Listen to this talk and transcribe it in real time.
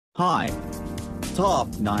Hi.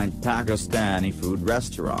 Top 9 Pakistani food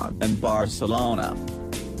restaurant in Barcelona.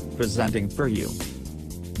 Presenting for you.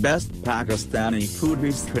 Best Pakistani food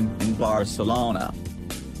restaurant in Barcelona.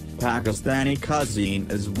 Pakistani cuisine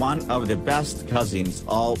is one of the best cuisines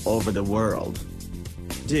all over the world.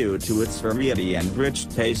 Due to its variety and rich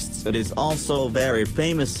tastes, it is also very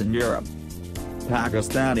famous in Europe.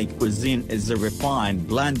 Pakistani cuisine is a refined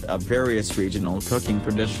blend of various regional cooking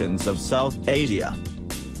traditions of South Asia.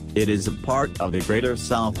 It is a part of the Greater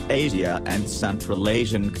South Asia and Central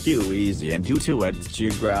Asian cuisine due to its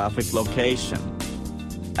geographic location.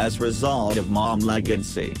 As a result of Maugham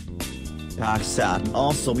legacy, paksiatn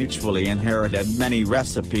also mutually inherited many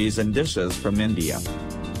recipes and dishes from India.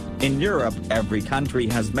 In Europe, every country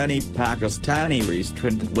has many Pakistani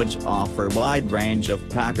restaurants which offer a wide range of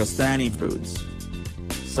Pakistani foods.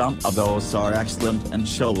 Some of those are excellent and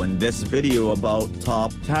show in this video about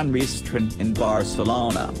top 10 restaurant in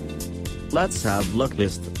Barcelona. Let's have a look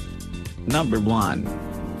list. Number 1.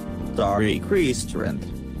 Tariq Restaurant.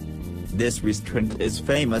 This restaurant is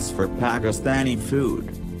famous for Pakistani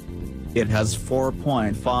food. It has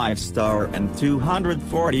 4.5 star and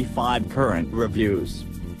 245 current reviews.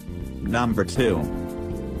 Number 2.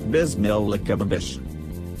 Bismillah Kebabish.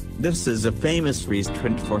 This is a famous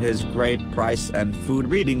restaurant for his great price and food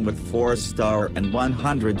rating with 4 star and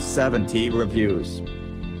 170 reviews.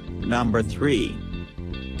 Number 3.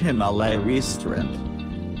 Himalaya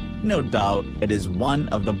Resturant. No doubt it is one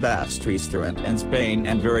of the best restaurants in Spain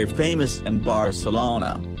and very famous in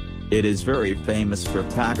Barcelona. It is very famous for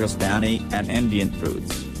Pakistani and Indian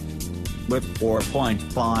foods. With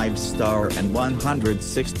 4.5 star and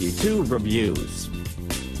 162 reviews.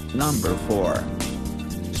 Number 4.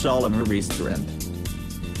 Shalimar Restaurant.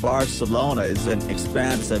 Barcelona is an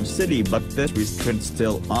expansive city, but this restaurant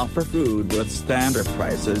still offers food with standard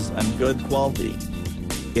prices and good quality.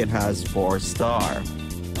 It has 4 star.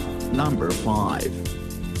 Number 5.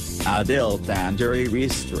 Adil Tandoori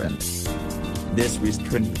Restaurant. This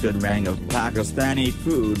restaurant good range of Pakistani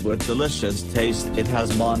food with delicious taste. It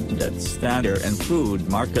has mounted standard in food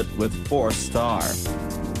market with 4 star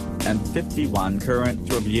and 51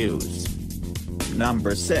 current reviews.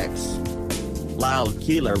 Number 6. Lal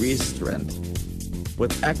Kila Restaurant.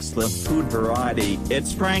 With excellent food variety,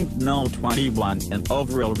 it's ranked No. 21 and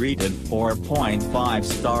overall rated 4.5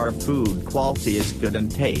 star. Food quality is good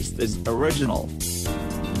and taste is original.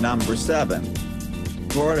 Number 7.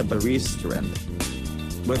 Cordoba Restaurant.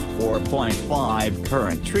 With 4.5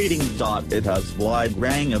 current rating. It has wide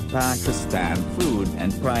range of Pakistan food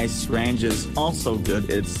and price ranges also good.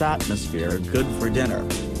 Its atmosphere good for dinner.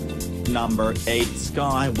 Number 8.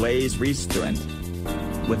 Skyways Restaurant.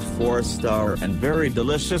 With 4 star and very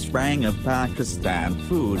delicious range of Pakistan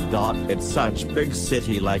food. It's such big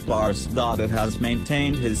city like Bars. It has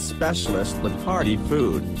maintained his specialist with party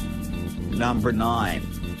food. Number 9.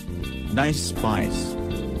 Nice Spice.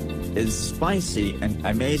 Is spicy and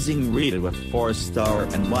amazing, rated with 4 star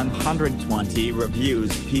and 120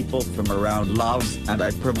 reviews. People from around loves and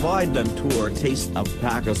I provide them tour taste of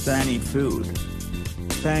Pakistani food.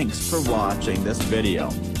 Thanks for watching this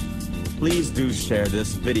video. Please do share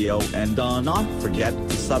this video and do not forget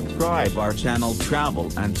to subscribe our channel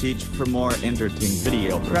Travel and Teach. For more entertaining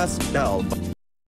video press bell button.